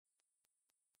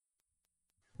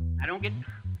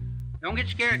Don't get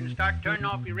scared and start turning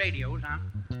off your radios.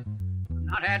 I'm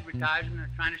not advertising or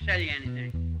trying to sell you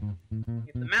anything.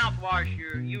 If the mouthwash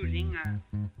you're using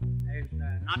is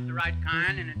not the right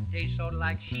kind and it tastes sort of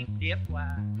like sheep dip,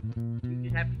 why, you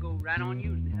just have to go right on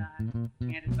using it.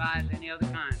 I can't advise any other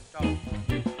kind. So.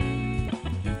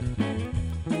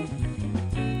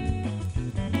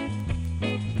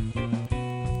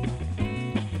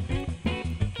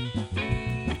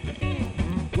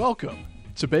 Welcome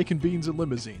to Bacon, Beans, and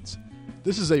Limousines.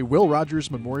 This is a Will Rogers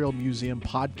Memorial Museum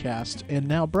podcast and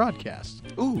now broadcast.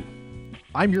 Ooh.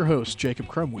 I'm your host, Jacob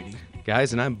Crumweedy.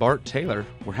 Guys, and I'm Bart Taylor.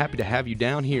 We're happy to have you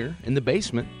down here in the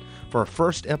basement for our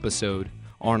first episode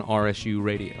on RSU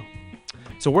Radio.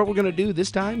 So what we're going to do this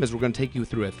time is we're going to take you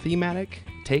through a thematic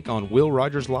take on Will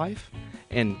Rogers' life.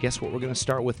 And guess what we're going to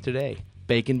start with today?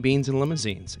 Bacon, Beans, and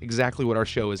Limousines. Exactly what our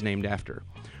show is named after.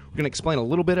 We're going to explain a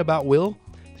little bit about Will,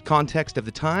 the context of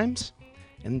the times,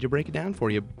 and then to break it down for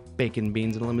you, Bacon,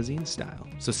 Beans, and Limousine style.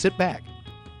 So sit back,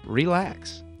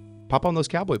 relax, pop on those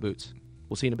cowboy boots.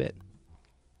 We'll see you in a bit.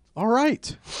 All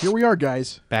right. Here we are,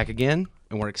 guys. Back again,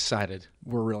 and we're excited.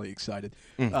 We're really excited.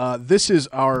 This is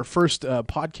our first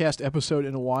podcast episode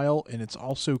in a while, and it's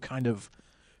also kind of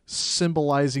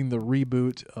symbolizing the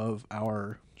reboot of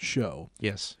our show.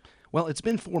 Yes. Well, it's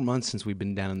been 4 months since we've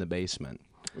been down in the basement.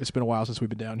 It's been a while since we've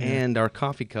been down here. And our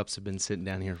coffee cups have been sitting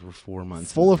down here for 4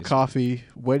 months. Full of coffee,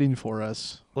 waiting for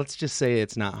us. Let's just say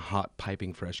it's not hot,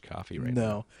 piping fresh coffee right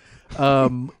now.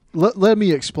 No. Let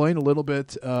me explain a little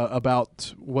bit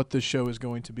about what this show is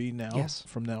going to be now. Yes.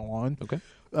 From now on. Okay.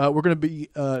 We're going to be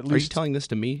at least... Are you telling this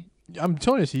to me? I'm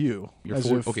telling it to you.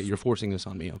 Okay, you're forcing this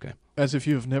on me. Okay. As if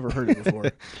you've never heard it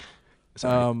before.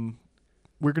 Sorry.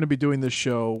 We're going to be doing this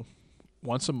show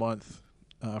once a month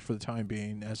for the time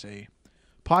being as a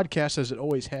podcast, as it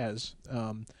always has.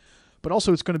 But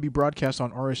also it's going to be broadcast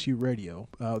on RSU Radio.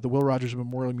 The Will Rogers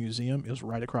Memorial Museum is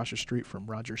right across the street from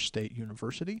Rogers State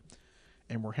University.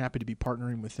 And we're happy to be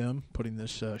partnering with them, putting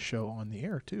this show on the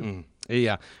air, too.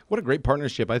 Yeah. What a great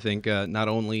partnership, I think. Not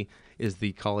only is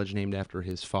the college named after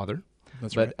his father,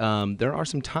 but there are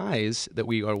some ties that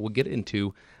we'll get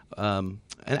into. An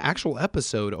actual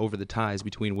episode over the ties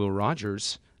between Will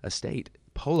Rogers Estate,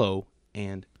 Polo,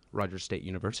 and Rogers State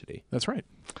University. That's right.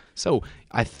 So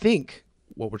I think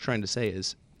what we're trying to say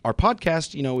is our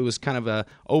podcast, it was kind of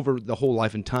over the whole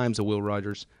life and times of Will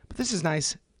Rogers, but this is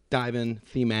nice dive-in,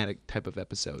 thematic type of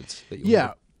episodes.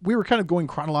 We were kind of going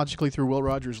chronologically through Will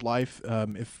Rogers' life.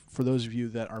 If for those of you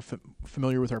that are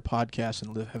familiar with our podcast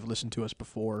and have listened to us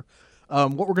before,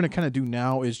 what we're going to kind of do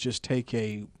now is just take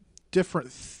a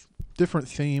different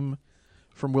theme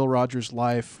from Will Rogers'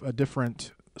 life, a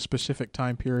different specific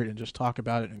time period, and just talk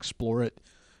about it and explore it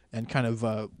and kind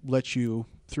of let you,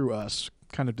 through us,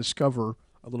 kind of discover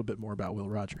a little bit more about Will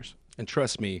Rogers. And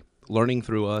trust me, learning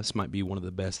through us might be one of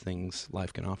the best things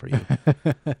life can offer you.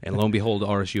 And lo and behold,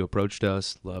 RSU approached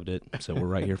us, loved it, so we're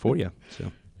right here for you.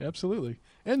 So absolutely.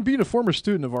 And being a former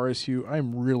student of RSU,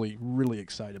 I'm really, really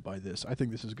excited by this. I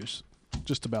think this is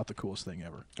just about the coolest thing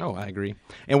ever. Oh, I agree.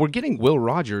 And we're getting Will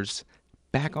Rogers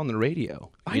back on the radio.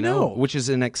 I know. Which is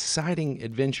an exciting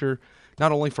adventure,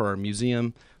 not only for our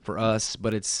museum, for us,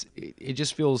 but it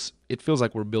just feels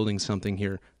like we're building something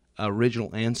here, original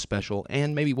and special,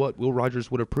 and maybe what Will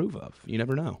Rogers would approve of. You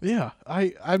never know. Yeah,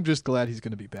 I'm just glad he's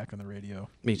going to be back on the radio.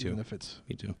 Me too.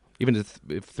 Me too. Even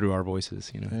if through our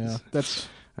voices, Yeah, that's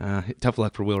tough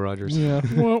luck for Will Rogers. Yeah.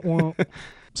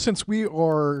 Since we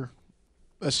are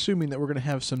assuming that we're going to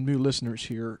have some new listeners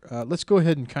here, let's go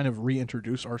ahead and kind of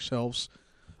reintroduce ourselves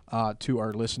to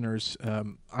our listeners.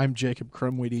 I'm Jacob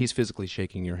Crumweedy. He's physically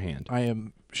shaking your hand. I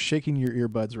am shaking your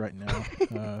earbuds right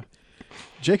now.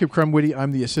 Jacob Crumweedy.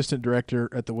 I'm the assistant director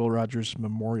at the Will Rogers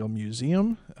Memorial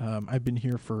Museum. I've been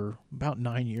here for about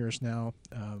 9 years now.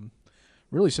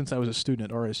 Really, since I was a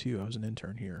student at RSU, I was an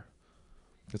intern here.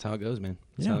 That's how it goes, man.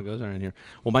 That's how it goes around here.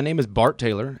 Well, my name is Bart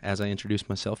Taylor, as I introduced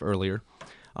myself earlier.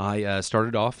 I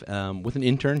started off with an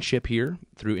internship here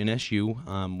through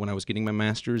NSU when I was getting my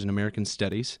master's in American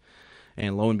Studies.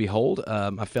 And lo and behold,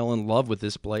 I fell in love with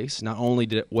this place. Not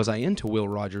only was I into Will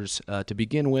Rogers to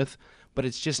begin with, but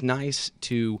it's just nice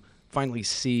to finally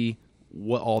see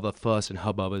what all the fuss and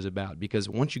hubbub is about. Because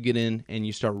once you get in and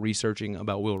you start researching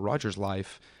about Will Rogers'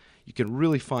 life, you can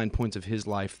really find points of his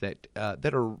life that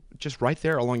are just right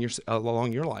there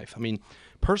along your life. I mean,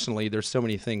 personally, there's so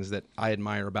many things that I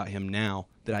admire about him now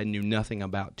that I knew nothing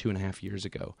about 2.5 years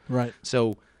ago. Right.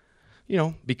 So,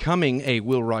 becoming a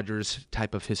Will Rogers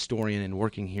type of historian and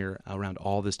working here around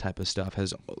all this type of stuff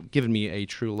has given me a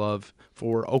true love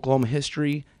for Oklahoma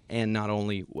history and not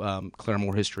only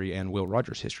Claremore history and Will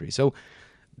Rogers history. So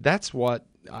that's what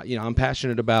I'm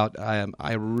passionate about.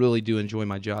 I really do enjoy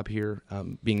my job here,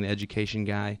 being the education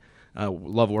guy.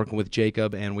 Love working with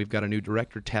Jacob, and we've got a new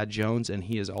director, Tad Jones, and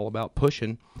he is all about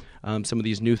pushing some of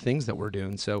these new things that we're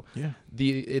doing. So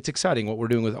it's exciting what we're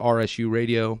doing with RSU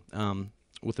Radio,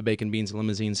 with the Bacon, Beans, and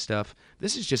Limousines stuff.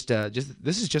 This is just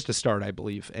a start, I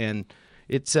believe, and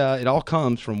it all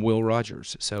comes from Will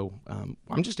Rogers. So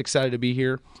I'm just excited to be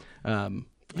here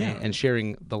and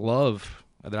sharing the love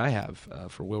that I have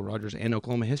for Will Rogers and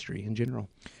Oklahoma history in general.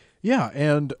 Yeah,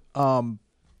 and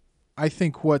I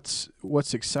think what's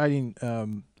exciting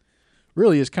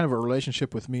really is kind of a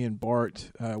relationship with me and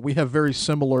Bart. We have very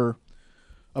similar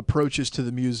approaches to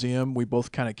the museum. We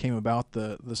both kind of came about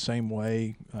the same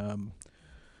way.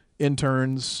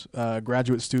 Interns,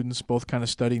 graduate students, both kind of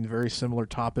studying very similar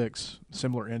topics,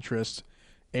 similar interests,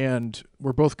 and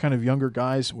we're both kind of younger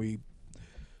guys. We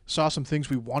saw some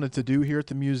things we wanted to do here at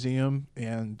the museum,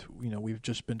 and we've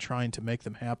just been trying to make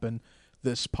them happen.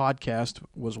 This podcast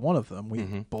was one of them. We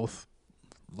both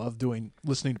love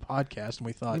listening to podcasts, and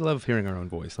we thought... We love hearing our own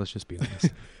voice, let's just be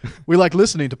honest. We like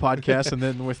listening to podcasts, and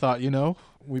then we thought,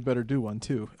 we better do one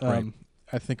too. Right.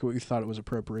 I think we thought it was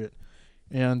appropriate.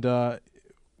 And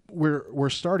we're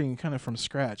starting kind of from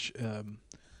scratch, an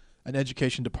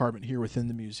education department here within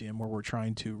the museum where we're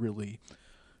trying to really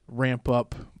ramp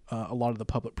up a lot of the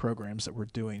public programs that we're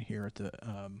doing here at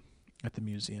the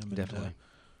museum. Definitely. And,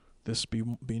 this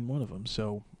being one of them.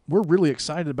 So we're really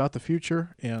excited about the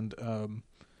future, and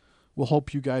we'll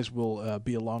hope you guys will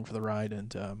be along for the ride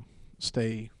and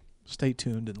stay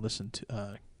tuned and listen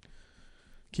to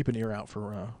keep an ear out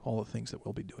for all the things that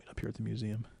we'll be doing up here at the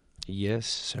museum. Yes,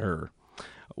 sir.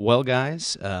 Well,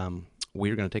 guys,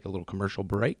 we're going to take a little commercial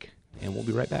break, and we'll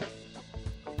be right back.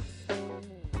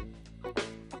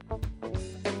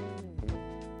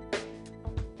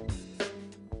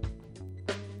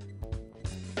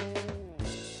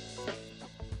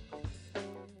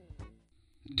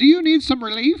 Do you need some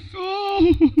relief?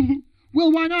 Oh.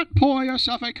 Well, why not pour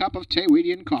yourself a cup of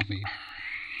Taywedian coffee?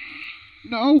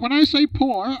 No, when I say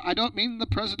pour, I don't mean the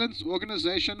President's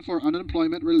Organization for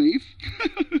Unemployment Relief.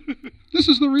 This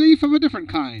is the relief of a different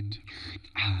kind.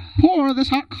 Pour this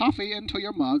hot coffee into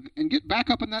your mug and get back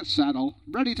up in that saddle,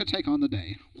 ready to take on the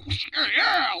day.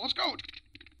 Yeah, let's go.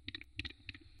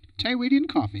 Taywedian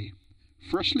coffee.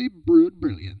 Freshly brewed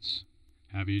brilliance.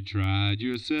 Have you tried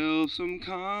yourself some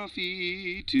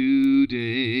coffee today?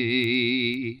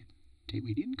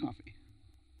 Taywedian coffee.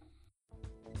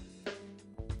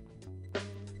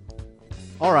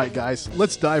 All right, guys,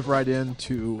 let's dive right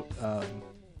into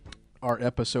our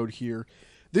episode here.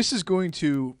 This is going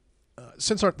to,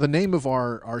 since the name of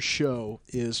our show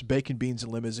is Bacon, Beans,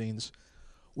 and Limousines,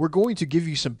 we're going to give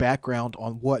you some background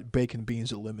on what Bacon,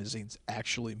 Beans, and Limousines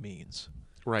actually means.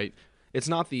 Right. It's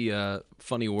not the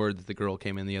funny word that the girl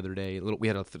came in the other day. We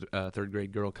had a third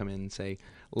grade girl come in and say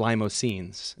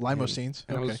Limousines. Limousines?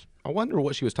 And okay. I wonder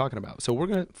what she was talking about. So we're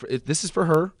going to, this is for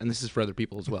her, and this is for other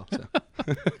people as well. So.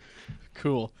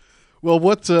 Cool. Well,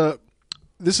 what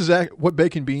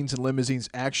Bacon, Beans, and Limousines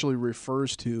actually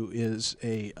refers to is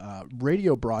a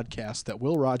radio broadcast that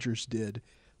Will Rogers did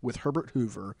with Herbert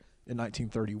Hoover in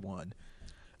 1931.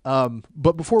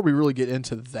 But before we really get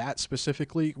into that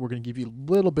specifically, we're going to give you a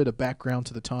little bit of background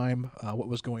to the time, what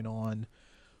was going on,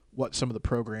 what some of the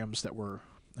programs that were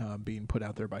being put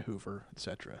out there by Hoover,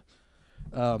 etc.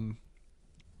 We're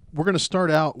going to start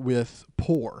out with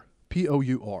POUR,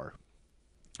 P-O-U-R,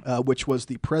 which was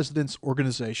the President's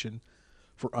Organization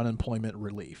for Unemployment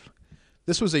Relief.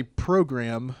 This was a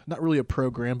program, not really a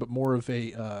program, but more of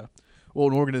an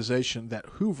organization that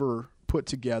Hoover put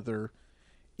together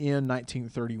in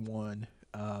 1931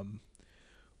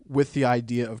 with the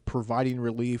idea of providing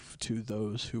relief to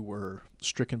those who were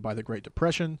stricken by the Great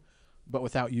Depression, but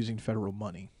without using federal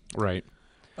money. Right.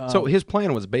 So his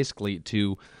plan was basically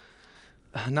to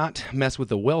not mess with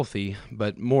the wealthy,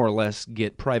 but more or less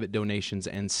get private donations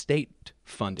and state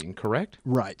funding, correct?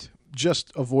 Right.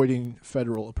 Just avoiding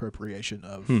federal appropriation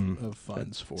of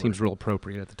funds for Seems real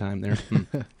appropriate at the time there.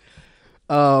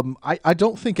 I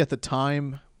don't think at the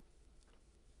time...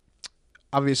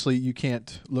 Obviously, you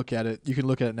can't look at it. You can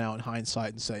look at it now in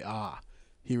hindsight and say,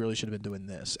 he really should have been doing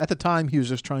this. At the time, he was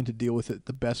just trying to deal with it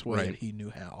the best way that he knew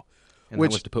how. And that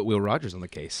was to put Will Rogers on the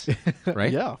case,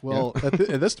 right? Yeah, well, at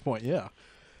this point, yeah.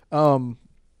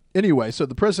 Anyway, so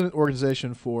the President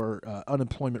Organization for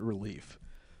Unemployment Relief,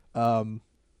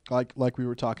 like we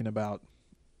were talking about,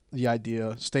 the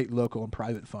idea, state, local, and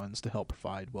private funds to help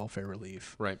provide welfare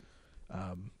relief. Right.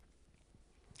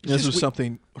 This was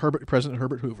something President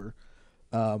Herbert Hoover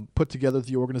put together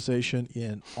the organization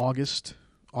in August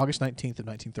 19th of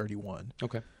 1931.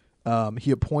 Okay.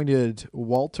 He appointed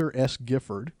Walter S.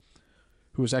 Gifford,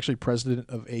 who was actually president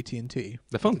of AT&T.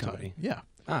 The phone company? Yeah.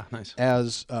 Ah, nice.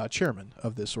 As chairman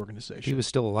of this organization. If he was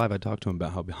still alive, I'd talk to him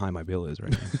about how high my bill is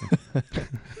right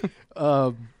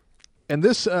now. And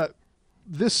this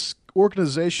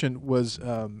organization was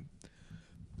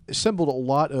assembled a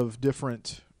lot of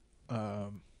different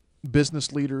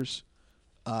business leaders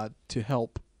to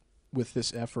help with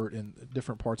this effort in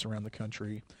different parts around the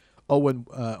country.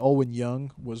 Owen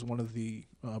Young was one of the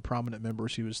prominent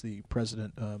members. He was the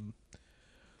president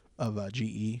of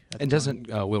GE. And doesn't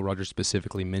Will Rogers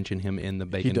specifically mention him in the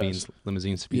Bacon Beans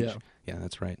Limousine speech? Yeah. Yeah,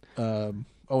 that's right.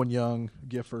 Owen Young,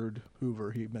 Gifford,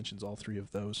 Hoover, he mentions all three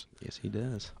of those. Yes, he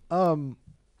does.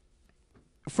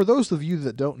 For those of you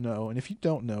that don't know, and if you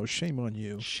don't know, shame on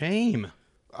you. Shame.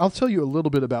 I'll tell you a little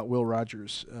bit about Will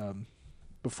Rogers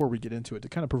before we get into it to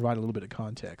kind of provide a little bit of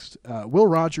context. Will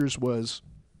Rogers was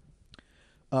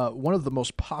one of the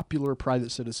most popular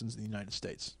private citizens in the United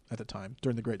States at the time,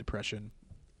 during the Great Depression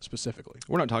specifically.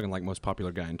 We're not talking like most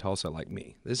popular guy in Tulsa like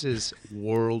me. This is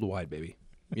worldwide, baby.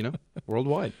 You know?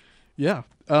 Worldwide. Yeah.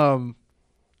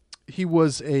 He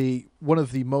was one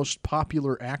of the most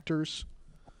popular actors,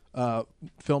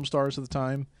 film stars at the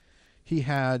time. He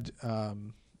had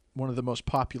one of the most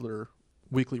popular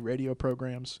weekly radio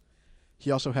programs. He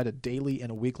also had a daily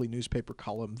and a weekly newspaper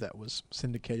column that was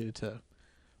syndicated to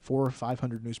 400 or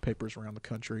 500 newspapers around the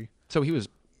country. So he was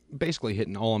basically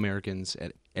hitting all Americans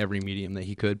at every medium that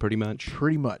he could, pretty much.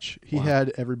 Pretty much. He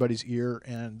had everybody's ear,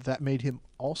 and that made him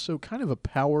also kind of a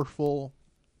powerful,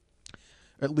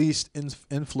 at least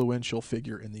influential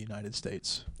figure in the United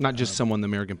States. Not just someone the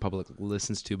American public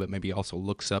listens to, but maybe also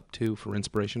looks up to for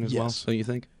inspiration as well, don't you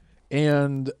think?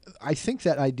 And I think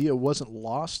that idea wasn't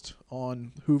lost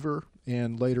on Hoover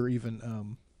and later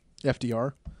even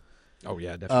FDR. Oh,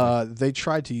 yeah, definitely. They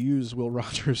tried to use Will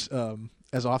Rogers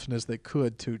as often as they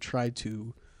could to try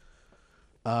to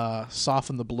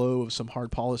soften the blow of some hard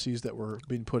policies that were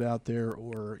being put out there,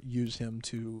 or use him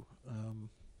to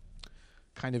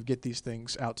kind of get these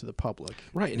things out to the public.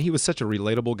 Right, and he was such a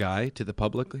relatable guy to the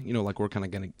public, you know, like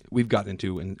we've got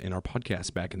into in our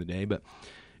podcast back in the day, but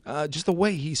just the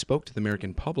way he spoke to the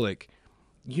American public,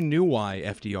 you knew why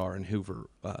FDR and Hoover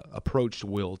approached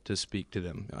Will to speak to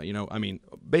them. You know, I mean,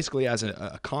 basically as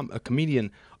a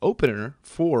comedian opener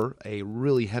for a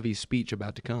really heavy speech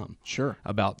about to come. Sure.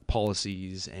 About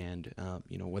policies and,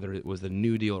 you know, whether it was the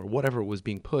New Deal or whatever was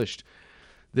being pushed.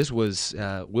 This was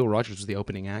Will Rogers was the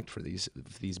opening act for these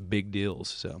big deals.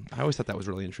 So I always thought that was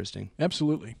really interesting.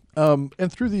 Absolutely.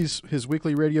 And through his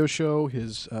weekly radio show,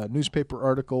 his newspaper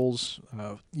articles,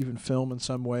 even film in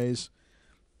some ways,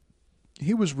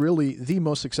 he was really the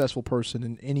most successful person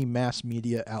in any mass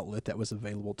media outlet that was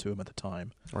available to him at the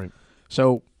time. Right.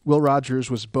 So Will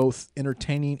Rogers was both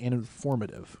entertaining and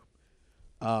informative.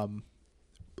 A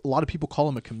lot of people call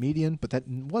him a comedian, but that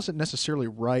wasn't necessarily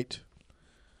right.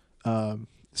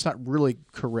 It's not really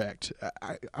correct.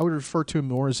 I would refer to him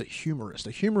more as a humorist.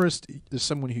 A humorist is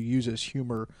someone who uses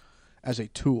humor as a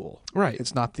tool. Right.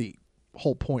 It's not the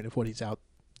whole point of what he's out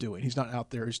doing. He's not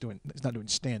out there. He's not doing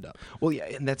stand up. Well, yeah,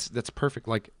 and that's perfect.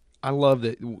 Like, I love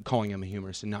that calling him a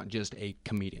humorist and not just a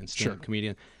comedian, stand-up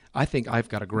comedian. I think I've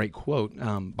got a great quote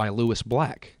by Lewis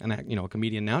Black, a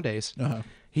comedian nowadays. Uh-huh.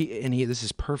 This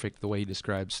is perfect the way he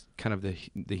describes kind of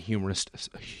the humorous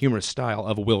style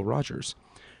of Will Rogers.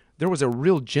 There was a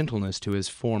real gentleness to his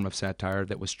form of satire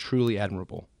that was truly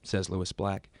admirable, says Lewis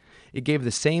Black. It gave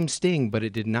the same sting, but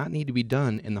it did not need to be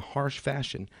done in the harsh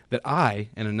fashion that I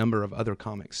and a number of other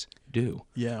comics do.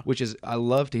 Yeah. Which is, I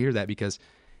love to hear that, because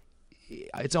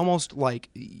it's almost like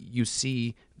you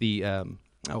see the,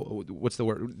 what's the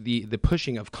word? The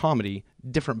pushing of comedy,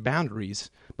 different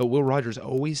boundaries, but Will Rogers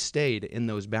always stayed in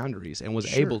those boundaries and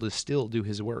was able to still do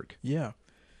his work. Yeah.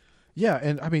 Yeah,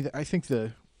 and I mean, I think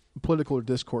the political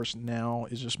discourse now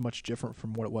is just much different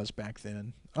from what it was back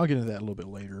then. I'll get into that a little bit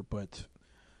later, but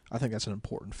I think that's an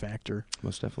important factor.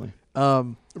 Most definitely.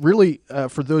 Really,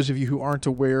 for those of you who aren't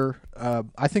aware,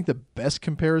 I think the best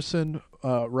comparison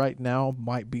right now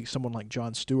might be someone like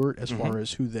Jon Stewart, as far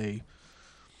as who they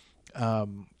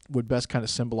would best kind of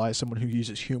symbolize someone who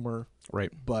uses humor,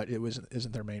 right? But it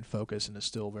isn't their main focus, and is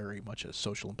still very much a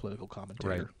social and political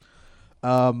commentator.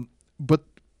 Right. But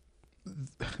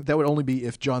that would only be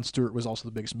if Jon Stewart was also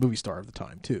the biggest movie star of the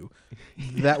time, too.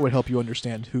 That would help you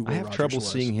understand who Will I have Rogers trouble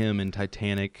was. seeing him in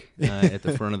Titanic at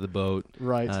the front of the boat,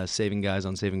 right? Saving guys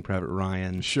on Saving Private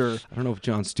Ryan. Sure. I don't know if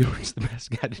Jon Stewart's the best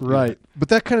guy to do right. that. But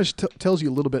that kind of tells you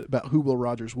a little bit about who Will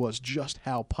Rogers was, just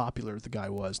how popular the guy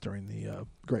was during the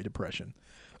Great Depression.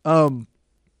 And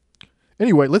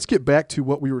Anyway, let's get back to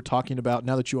what we were talking about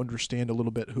now that you understand a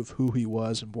little bit of who he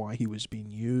was and why he was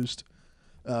being used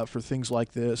for things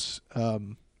like this.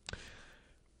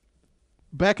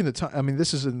 Back in the time, I mean,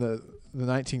 this is in the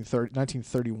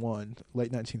 1931,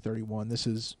 late 1931. This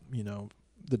is,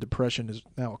 the Depression is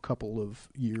now a couple of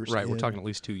years Right, in. we're talking at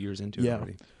least 2 years into it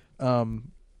already.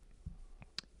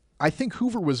 I think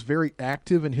Hoover was very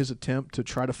active in his attempt to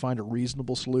try to find a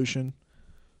reasonable solution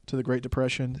to the Great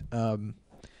Depression.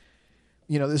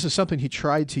 This is something he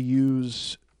tried to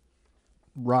use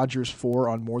Rogers for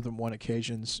on more than one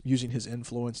occasions, using his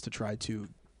influence to try to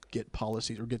get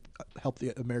policies or help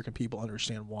the American people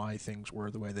understand why things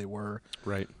were the way they were.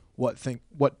 Right. What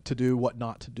to do, what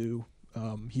not to do.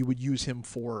 He would use him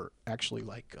for actually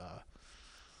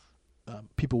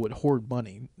people would hoard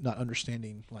money, not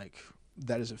understanding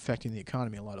that is affecting the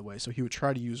economy in a lot of ways. So he would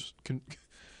try to use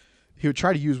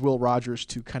Will Rogers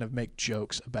to kind of make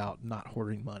jokes about not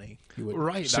hoarding money. He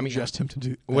would suggest him to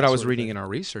do what I was reading in our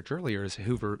research earlier is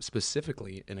Hoover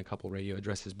specifically in a couple radio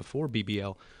addresses before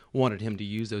BBL wanted him to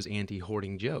use those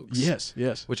anti-hoarding jokes. Yes.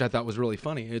 Which I thought was really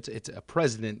funny. It's a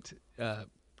president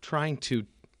trying to,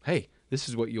 hey, this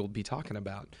is what you'll be talking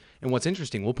about. And what's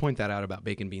interesting, we'll point that out about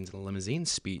Bacon, Beans, and the Limousines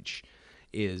speech,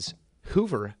 is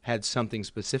Hoover had something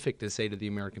specific to say to the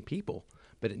American people,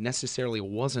 but it necessarily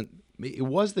wasn't. It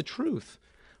was the truth,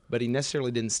 but he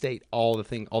necessarily didn't state all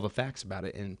the facts about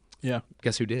it. And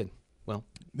guess who did? Well,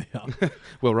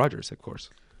 Will Rogers, of course.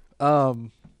 I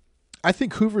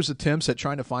think Hoover's attempts at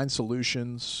trying to find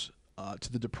solutions to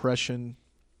the Depression,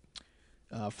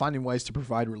 finding ways to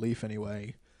provide relief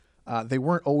anyway, they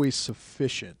weren't always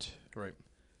sufficient, right,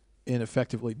 in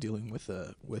effectively dealing with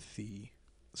the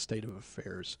state of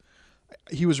affairs.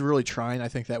 He was really trying. I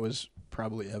think that was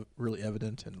probably really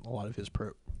evident in a lot of his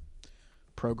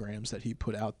programs that he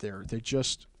put out there. They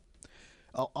just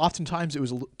oftentimes it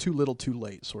was too little, too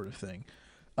late, sort of thing.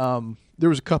 There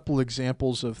was a couple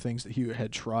examples of things that he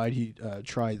had tried. He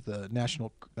tried the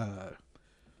National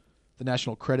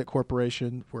Credit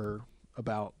Corporation, where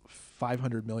about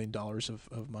 $500 million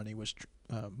of money was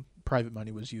private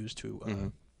money was used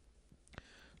to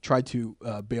try to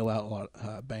bail out a lot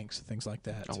of banks and things like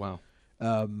that. Oh wow!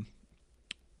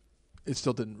 It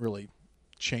still didn't really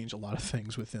change a lot of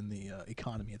things within the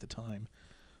economy at the time.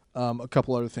 A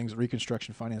couple other things,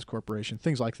 Reconstruction Finance Corporation,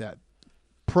 things like that.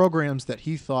 Programs that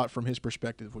he thought from his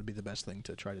perspective would be the best thing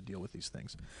to try to deal with these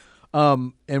things.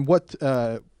 And what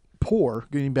POR,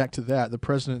 getting back to that, the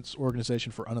President's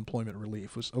Organization for Unemployment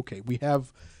Relief was, okay, we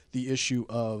have the issue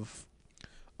of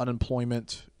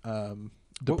unemployment,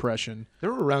 depression.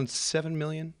 There were around 7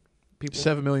 million people?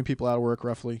 7 million people out of work,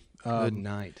 roughly. Good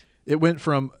night. It went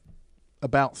from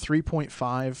about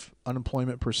 3.5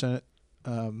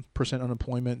 percent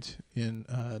unemployment in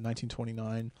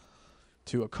 1929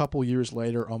 to a couple years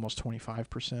later, almost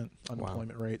 25%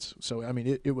 unemployment rates. So, I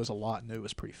mean, it was a lot, and it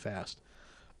was pretty fast.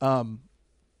 So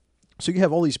you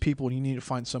have all these people, and you need to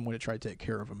find some way to try to take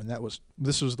care of them, and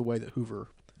this was the way that Hoover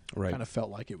kind of felt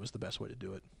like it was the best way to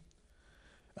do it.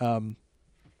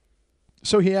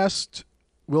 So he asked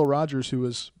Will Rogers, who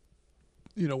was,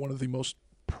 one of the most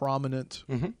prominent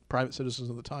private citizens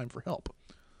of the time, for help.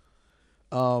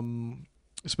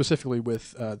 Specifically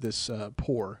with this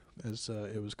POR, as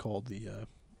it was called, the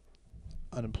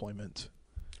unemployment.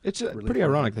 It's pretty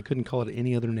ironic they couldn't call it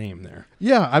any other name there.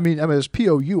 Yeah, I mean it's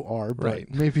POUR, but right.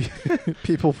 Maybe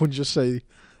people would just say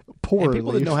POR. And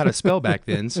people didn't know how to spell back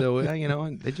then, so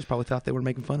they just probably thought they were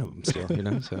making fun of them still.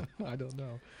 So I don't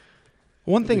know.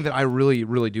 One thing that I really,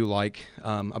 really do like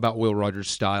about Will Rogers'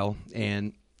 style,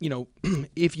 and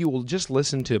if you will just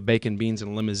listen to Bacon, Beans,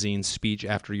 and Limousines speech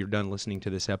after you're done listening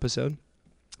to this episode,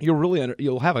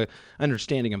 you'll have an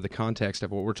understanding of the context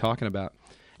of what we're talking about,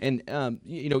 and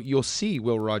you'll see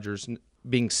Will Rogers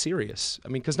being serious. I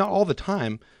mean, because not all the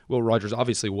time Will Rogers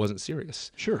obviously wasn't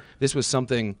serious. Sure, this was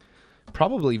something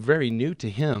probably very new to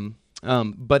him,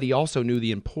 but he also knew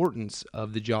the importance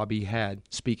of the job he had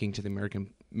speaking to the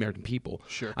American people.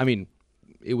 Sure, I mean,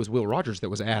 it was Will Rogers that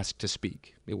was asked to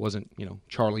speak. It wasn't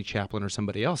Charlie Chaplin or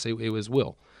somebody else. It was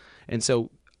Will, and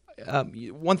so.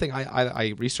 One thing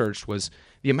I researched was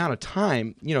the amount of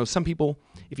time, some people,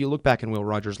 if you look back in Will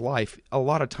Rogers' life, a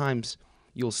lot of times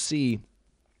you'll see,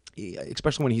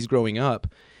 especially when he's growing up,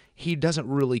 he doesn't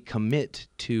really commit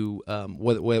to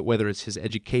whether it's his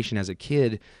education as a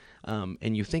kid,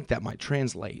 and you think that might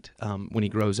translate when he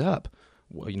grows up.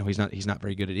 Well, he's not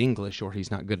very good at English, or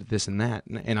he's not good at this and that.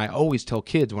 And I always tell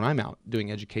kids when I'm out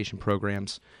doing education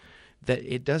programs that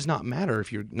it does not matter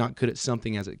if you're not good at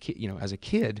something as a kid. As a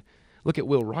kid, look at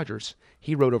Will Rogers.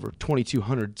 He wrote over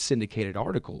 2,200 syndicated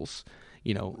articles.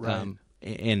 Right.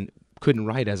 And couldn't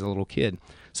write as a little kid.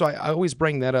 So I always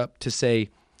bring that up to say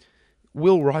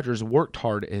Will Rogers worked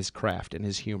hard at his craft and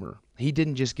his humor. He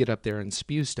didn't just get up there and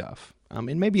spew stuff.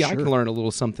 And maybe I can learn a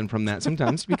little something from that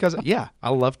sometimes because, I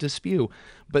love to spew.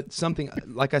 But something,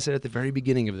 like I said at the very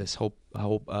beginning of this whole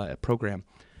program,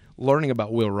 learning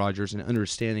about Will Rogers and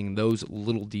understanding those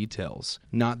little details,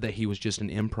 not that he was just an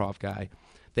improv guy,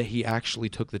 that he actually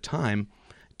took the time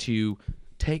to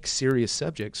take serious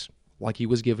subjects like he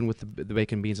was given with the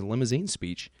Bacon, Beans, and Limousine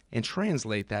speech and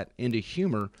translate that into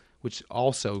humor, which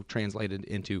also translated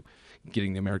into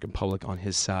getting the American public on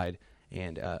his side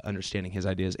and understanding his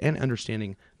ideas and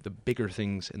understanding the bigger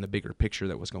things and the bigger picture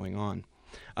that was going on.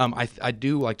 I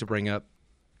do like to bring up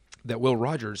that Will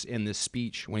Rogers in this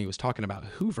speech, when he was talking about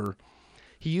Hoover,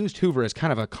 he used Hoover as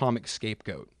kind of a comic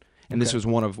scapegoat, and this was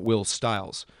one of Will's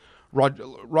styles.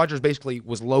 Rogers basically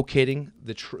was locating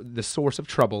the source of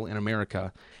trouble in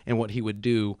America, and what he would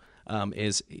do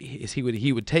is he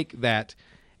would take that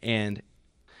and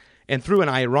through an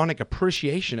ironic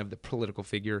appreciation of the political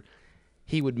figure,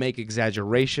 he would make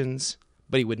exaggerations,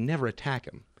 but he would never attack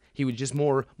him. He would just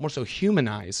more so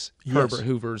humanize Herbert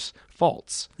Hoover's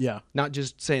faults. Yeah, not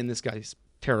just saying this guy's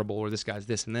terrible or this guy's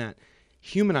this and that.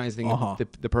 Humanizing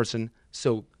the person,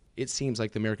 so it seems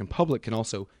like the American public can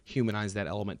also humanize that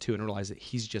element too and realize that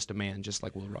he's just a man, just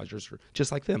like Will Rogers, or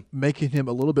just like them. Making him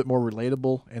a little bit more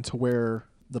relatable, and to where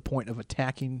the point of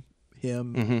attacking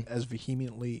him as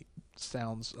vehemently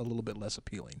sounds a little bit less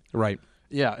appealing. Right.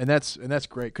 Yeah, and that's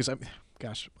great because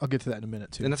I'll get to that in a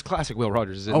minute too. And that's classic Will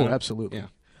Rogers, isn't it? Oh, absolutely. Yeah.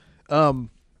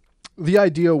 The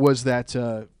idea was that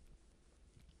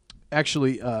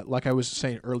actually, like I was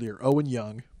saying earlier, Owen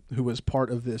Young, who was part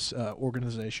of this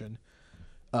organization,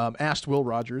 asked Will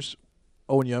Rogers.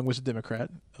 Owen Young was a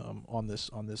Democrat on this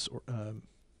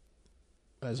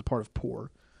as a part of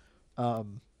POR,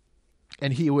 and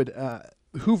he would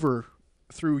Hoover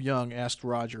through Young asked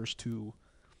Rogers to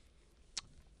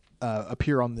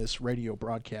appear on this radio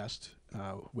broadcast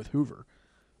with Hoover.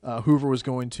 Hoover was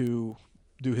going to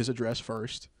do his address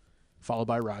first, followed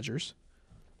by Rogers.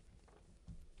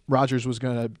 Rogers was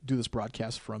going to do this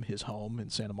broadcast from his home in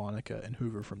Santa Monica, and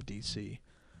Hoover from D.C.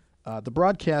 The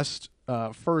broadcast,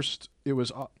 first, it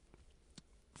was,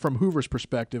 from Hoover's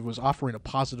perspective, was offering a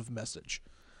positive message,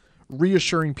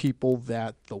 reassuring people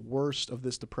that the worst of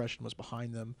this depression was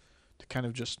behind them, to kind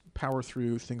of just power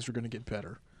through, things were going to get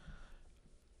better.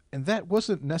 And that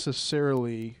wasn't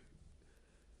necessarily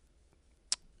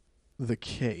the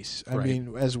case. I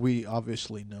mean, as we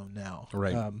obviously know now.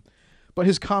 Right. But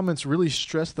his comments really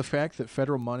stressed the fact that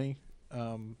federal money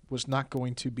was not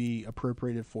going to be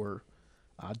appropriated for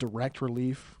direct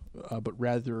relief, but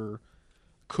rather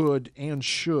could and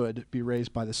should be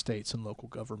raised by the states and local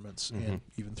governments, and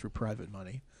even through private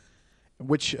money,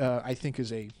 which I think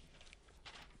is a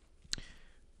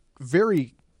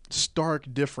very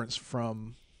stark difference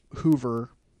from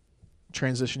Hoover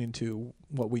transitioning to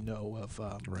what we know of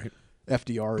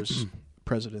FDR's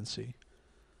presidency.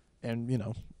 And,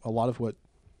 a lot of what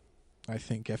I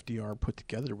think FDR put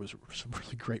together was some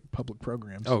really great public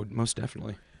programs. Oh, most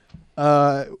definitely.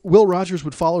 Will Rogers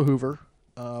would follow Hoover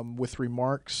with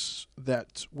remarks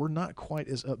that were not quite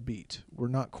as upbeat, were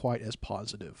not quite as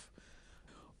positive.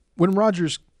 When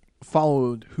Rogers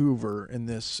followed Hoover in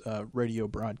this radio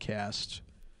broadcast,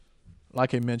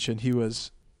 like I mentioned, he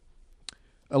was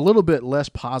a little bit less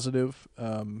positive,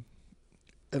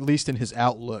 at least in his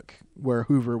outlook, where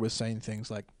Hoover was saying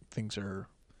things like, the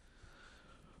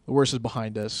worst is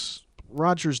behind us.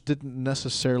 Rogers didn't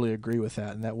necessarily agree with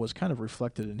that, and that was kind of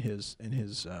reflected in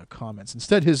his comments.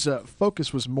 Instead, his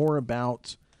focus was more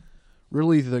about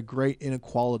really the great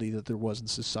inequality that there was in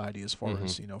society as far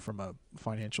as, from a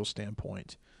financial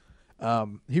standpoint.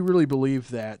 He really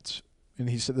believed that, and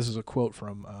he said, this is a quote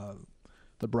from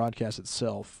the broadcast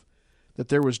itself, that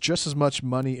there was just as much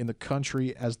money in the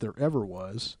country as there ever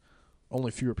was,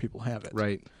 only fewer people have it.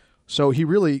 Right. So he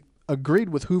really agreed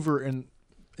with Hoover in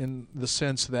the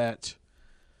sense that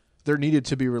there needed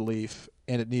to be relief,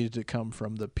 and it needed to come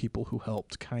from the people who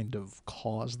helped kind of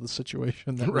cause the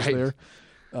situation that was there,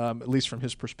 at least from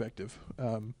his perspective.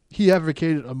 He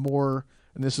advocated a more,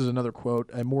 and this is another quote,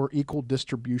 a more equal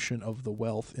distribution of the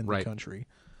wealth in the country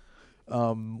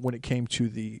when it came to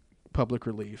the public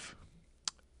relief,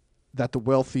 that the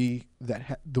wealthy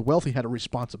had a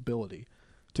responsibility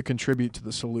to contribute to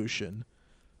the solution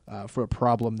for a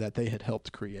problem that they had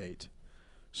helped create.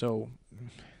 So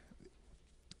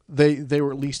they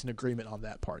were at least in agreement on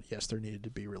that part. Yes, there needed to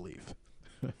be relief.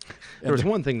 There was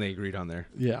one thing they agreed on there.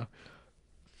 Yeah.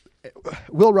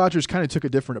 Will Rogers kind of took a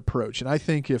different approach, and I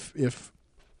think if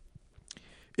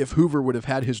if Hoover would have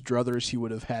had his druthers, he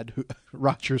would have had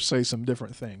Rogers say some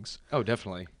different things. Oh,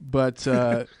 definitely. But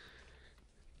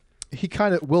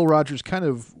Will Rogers kind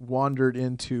of wandered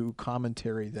into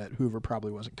commentary that Hoover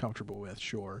probably wasn't comfortable with,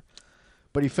 sure.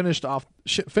 But he finished off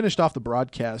the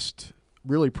broadcast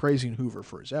really praising Hoover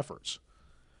for his efforts.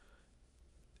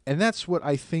 And that's what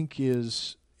I think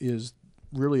is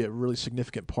really a really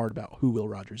significant part about who Will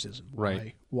Rogers is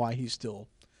and why he's still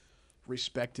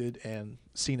respected and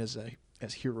seen as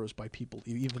heroes by people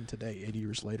even today, 80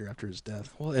 years later after his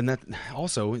death. Well, and that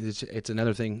also it's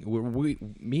another thing.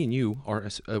 Me and you are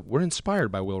we're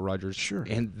inspired by Will Rogers, sure,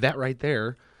 and that right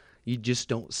there, you just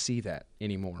don't see that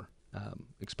anymore,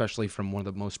 especially from one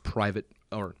of the most private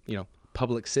or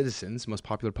public citizens, most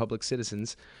popular public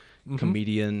citizens,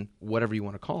 comedian, whatever you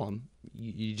want to call him.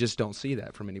 You just don't see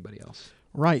that from anybody else.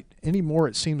 Right. Anymore,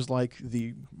 it seems like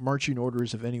the marching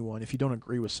orders of anyone, if you don't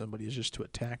agree with somebody, is just to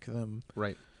attack them.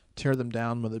 Right. Tear them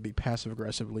down, whether it be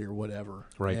passive-aggressively or whatever.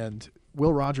 Right. And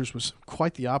Will Rogers was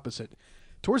quite the opposite.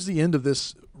 Towards the end of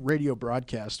this radio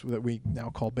broadcast that we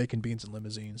now call Bacon, Beans, and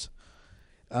Limousines,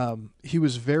 he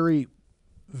was very,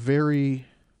 very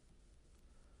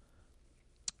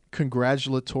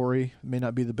congratulatory. May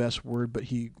not be the best word, but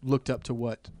he looked up to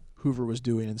what Hoover was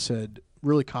doing and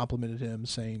really complimented him,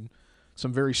 saying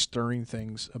some very stirring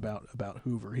things about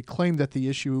Hoover. He claimed that the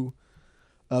issue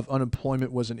of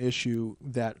unemployment was an issue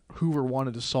that Hoover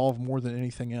wanted to solve more than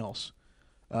anything else.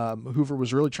 Hoover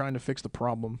was really trying to fix the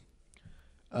problem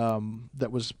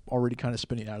that was already kind of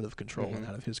spinning out of control and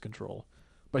out of his control.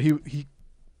 But he,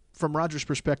 from Rogers'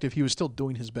 perspective, he was still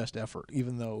doing his best effort,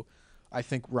 even though I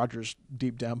think Rogers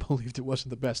deep down believed it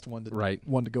wasn't the best one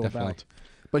to go about.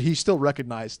 But he still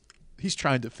recognized he's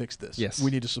trying to fix this. Yes. We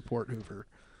need to support Hoover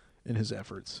in his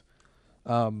efforts.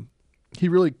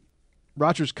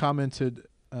 Rogers commented,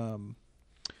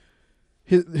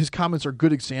 his comments are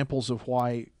good examples of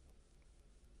why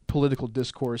political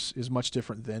discourse is much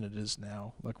different than it is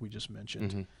now, like we just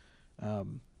mentioned.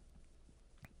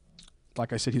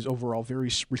 Like I said, he's overall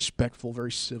very respectful,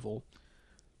 very civil.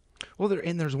 Well,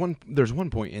 there's one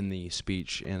point in the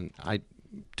speech, and I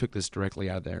took this directly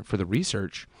out of there for the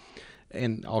research,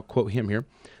 and I'll quote him here.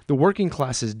 The working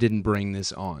classes didn't bring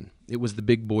this on. It was the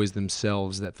big boys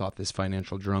themselves that thought this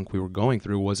financial drunk we were going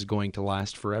through was going to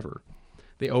last forever.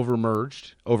 They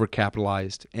overmerged,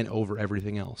 overcapitalized, and over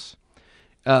everything else.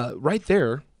 Right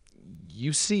there,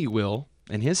 you see Will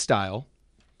and his style.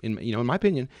 In my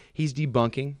opinion, he's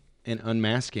debunking and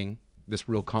unmasking this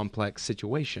real complex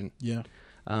situation. Yeah.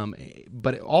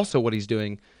 But also what he's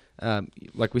doing,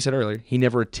 like we said earlier, he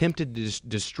never attempted to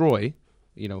destroy,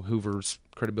 Hoover's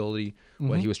credibility,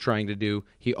 what he was trying to do.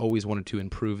 He always wanted to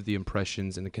improve the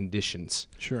impressions and the conditions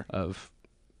of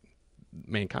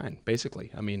mankind,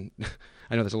 basically. I mean,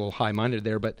 I know that's a little high-minded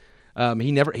there, but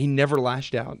he never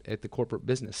lashed out at the corporate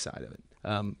business side of it.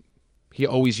 He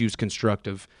always used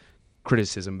constructive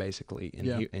criticism, basically,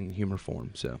 in humor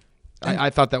form. So I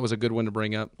thought that was a good one to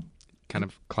bring up. Kind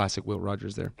of classic Will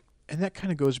Rogers there. And that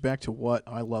kind of goes back to what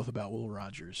I love about Will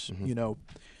Rogers.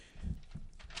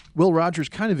 Will Rogers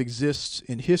kind of exists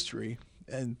in history,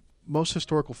 and most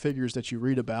historical figures that you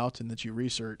read about and that you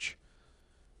research,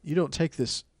 you don't take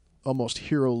this almost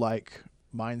hero-like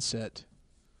mindset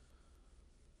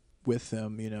with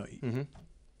them,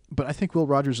 But I think Will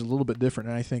Rogers is a little bit different,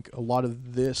 and I think a lot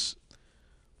of this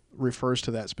refers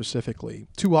to that specifically.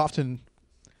 Too often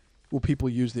will people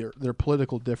use their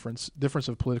political difference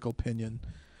of political opinion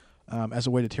as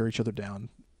a way to tear each other down.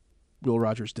 Will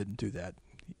Rogers didn't do that.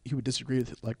 He would disagree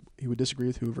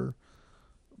with Hoover,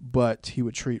 but he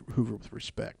would treat Hoover with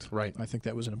respect. Right. I think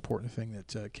that was an important thing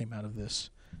that came out of this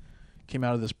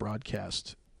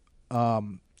broadcast.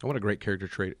 What a great character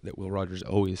trait that Will Rogers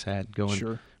always had.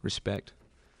 Respect.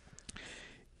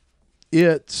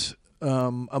 It,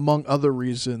 among other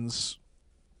reasons,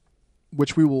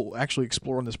 which we will actually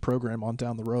explore on this program on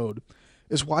down the road,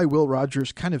 is why Will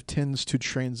Rogers kind of tends to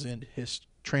transcend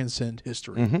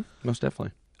history. Most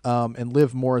definitely. And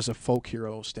live more as a folk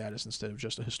hero status instead of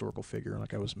just a historical figure,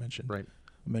 like I was mentioned a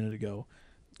minute ago.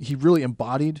 He really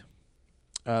embodied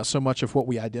so much of what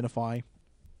we identify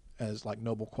as like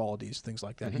noble qualities, things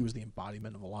like that. He was the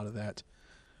embodiment of a lot of that.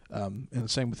 And the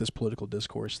same with this political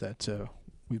discourse that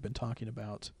we've been talking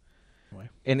about. Anyway.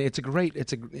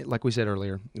 And like we said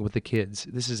earlier with the kids,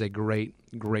 this is a great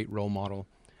role model.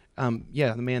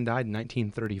 The man died in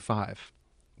 1935,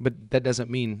 but that doesn't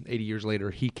mean 80 years later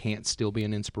he can't still be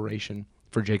an inspiration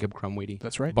for Jacob Crumweedy.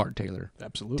 That's right. Bart Taylor.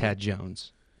 Absolutely. Tad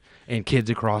Jones. And kids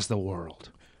across the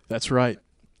world. That's right.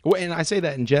 Well, and I say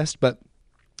that in jest, but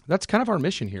that's kind of our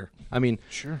mission here. I mean,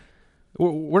 sure.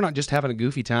 we're not just having a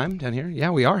goofy time down here. Yeah,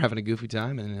 we are having a goofy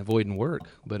time and avoiding work,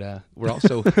 but we're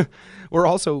also we're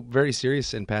also very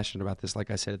serious and passionate about this. Like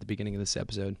I said at the beginning of this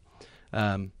episode,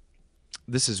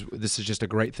 this is just a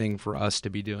great thing for us to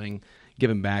be doing,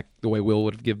 giving back the way Will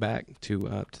would give back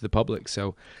to the public.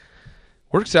 So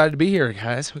we're excited to be here,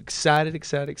 guys.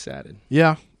 Excited.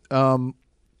 Yeah.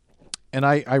 And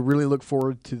I really look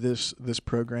forward to this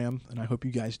program, and I hope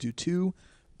you guys do too.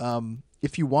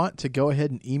 If you want to go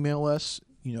ahead and email us,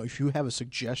 if you have a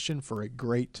suggestion for a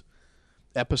great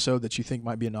episode that you think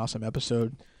might be an awesome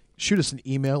episode, shoot us an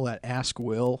email at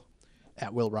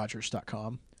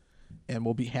askwill@willrogers.com, and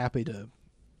we'll be happy to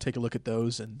take a look at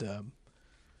those and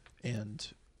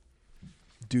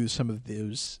do some of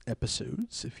those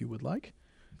episodes if you would like.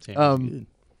 Good.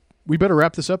 We better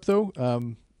wrap this up, though.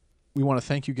 We want to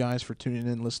thank you guys for tuning in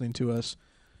and listening to us.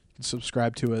 You can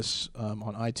subscribe to us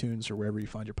on iTunes or wherever you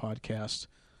find your podcast.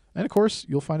 And, of course,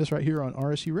 you'll find us right here on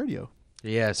RSU Radio.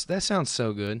 Yes, that sounds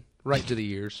so good. Right to the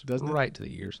ears. Doesn't it? Right to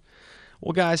the ears.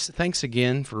 Well, guys, thanks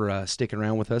again for sticking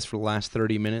around with us for the last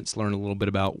 30 minutes, learn a little bit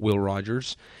about Will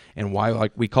Rogers and why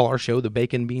we call our show the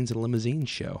Bacon, Beans, and Limousines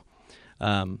Show.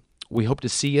 We hope to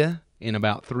see you in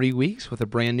about 3 weeks with a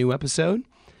brand new episode.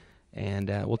 And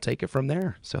we'll take it from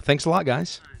there. So thanks a lot,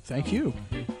 guys. Thank you.